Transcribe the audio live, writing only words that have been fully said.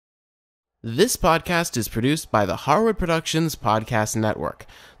This podcast is produced by the Harwood Productions Podcast Network.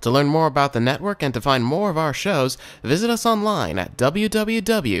 To learn more about the network and to find more of our shows, visit us online at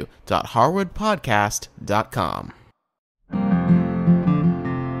www.harwoodpodcast.com.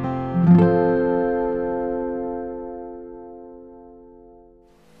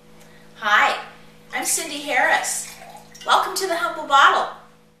 Hi, I'm Cindy Harris. Welcome to the Humble Bottle.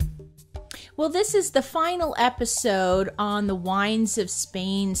 Well, this is the final episode on the Wines of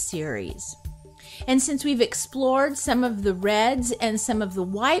Spain series. And since we've explored some of the reds and some of the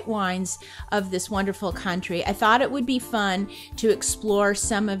white wines of this wonderful country, I thought it would be fun to explore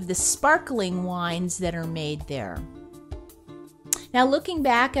some of the sparkling wines that are made there. Now, looking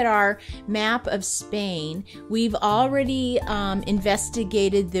back at our map of Spain, we've already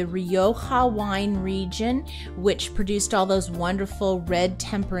investigated the Rioja wine region, which produced all those wonderful red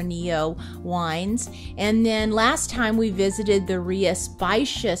Tempranillo wines. And then last time we visited the Rías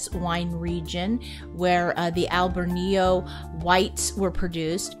Baixas wine region, where the Albernillo whites were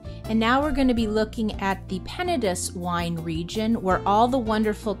produced. And now we're going to be looking at the Penedès wine region, where all the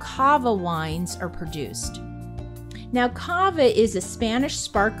wonderful Cava wines are produced. Now, Cava is a Spanish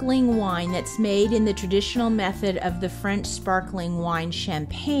sparkling wine that's made in the traditional method of the French sparkling wine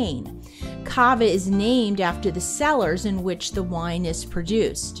Champagne. Cava is named after the cellars in which the wine is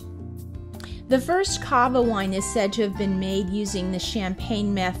produced. The first Cava wine is said to have been made using the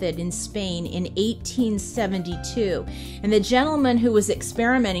Champagne method in Spain in 1872, and the gentleman who was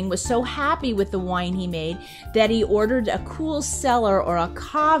experimenting was so happy with the wine he made that he ordered a cool cellar or a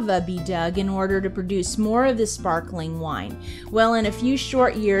cava be dug in order to produce more of the sparkling wine. Well, in a few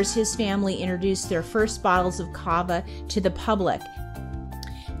short years, his family introduced their first bottles of cava to the public.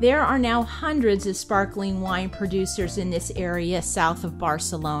 There are now hundreds of sparkling wine producers in this area south of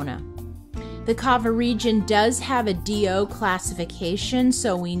Barcelona. The Cava region does have a DO classification,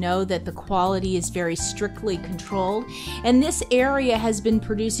 so we know that the quality is very strictly controlled. And this area has been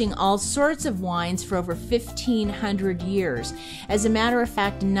producing all sorts of wines for over 1,500 years. As a matter of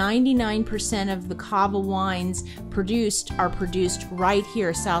fact, 99% of the Cava wines produced are produced right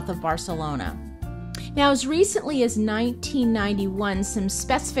here south of Barcelona. Now, as recently as 1991, some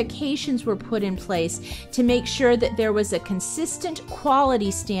specifications were put in place to make sure that there was a consistent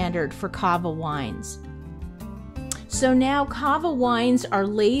quality standard for Cava wines. So now Cava wines are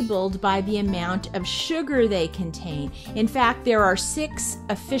labeled by the amount of sugar they contain. In fact, there are 6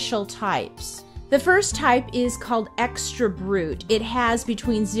 official types. The first type is called Extra Brut. It has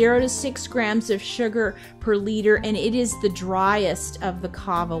between 0 to 6 grams of sugar per liter, and it is the driest of the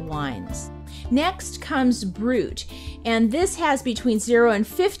Cava wines. Next comes Brut, and this has between 0 and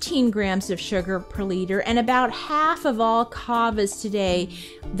 15 grams of sugar per liter, and about half of all Cavas today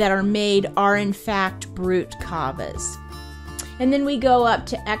that are made are in fact Brut Cavas. And then we go up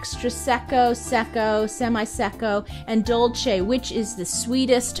to Extra Seco, Seco, Semi-Seco, and Dolce, which is the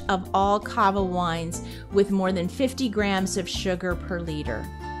sweetest of all Cava wines with more than 50 grams of sugar per liter.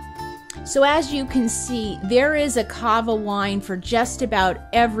 So as you can see, there is a Cava wine for just about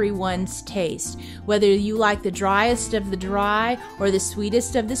everyone's taste. Whether you like the driest of the dry or the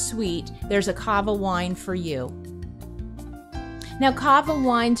sweetest of the sweet, there's a Cava wine for you. Now, Cava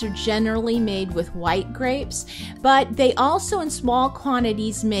wines are generally made with white grapes, but they also in small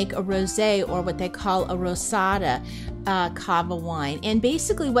quantities make a rosé, or what they call a rosada, Cava wine. And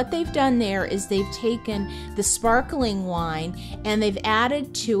basically what they've done there is they've taken the sparkling wine and they've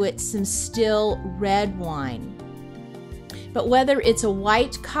added to it some still red wine. But whether it's a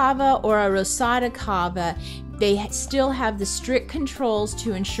white Cava or a rosada Cava, they still have the strict controls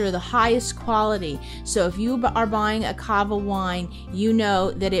to ensure the highest quality. So if you are buying a Cava wine, you know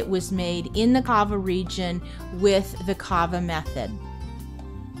that it was made in the Cava region with the Cava method.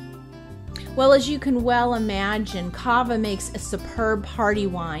 Well, as you can well imagine, Cava makes a superb party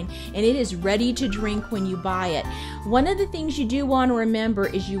wine, and it is ready to drink when you buy it. One of the things you do want to remember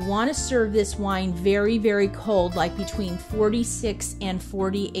is you want to serve this wine very, very cold, like between 46 and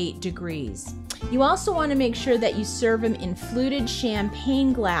 48 degrees. You also want to make sure that you serve them in fluted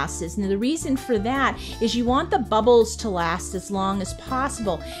champagne glasses. And the reason for that is you want the bubbles to last as long as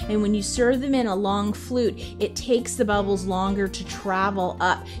possible. And when you serve them in a long flute, it takes the bubbles longer to travel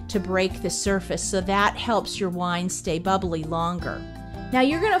up to break the surface. So that helps your wine stay bubbly longer. Now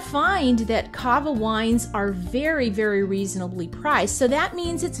you're going to find that Cava wines are very, very reasonably priced. So that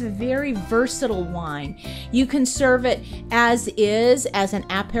means it's a very versatile wine. You can serve it as is, as an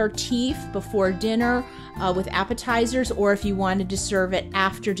aperitif before dinner with appetizers, or if you wanted to serve it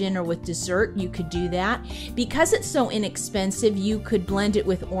after dinner with dessert, you could do that. Because it's so inexpensive, you could blend it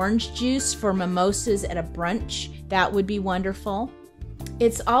with orange juice for mimosas at a brunch. That would be wonderful.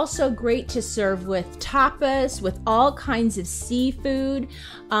 It's also great to serve with tapas, with all kinds of seafood.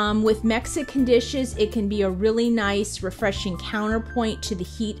 With Mexican dishes, it can be a really nice, refreshing counterpoint to the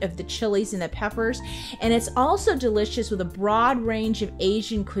heat of the chilies and the peppers. And it's also delicious with a broad range of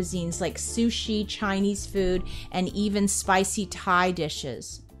Asian cuisines like sushi, Chinese food, and even spicy Thai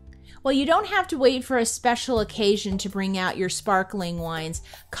dishes. Well, you don't have to wait for a special occasion to bring out your sparkling wines.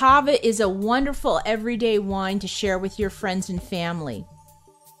 Cava is a wonderful everyday wine to share with your friends and family.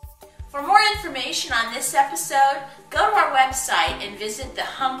 For more information on this episode, go to our website and visit the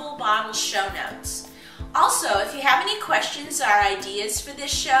Humble Bottle show notes. Also, if you have any questions or ideas for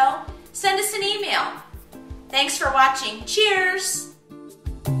this show, send us an email. Thanks for watching. Cheers!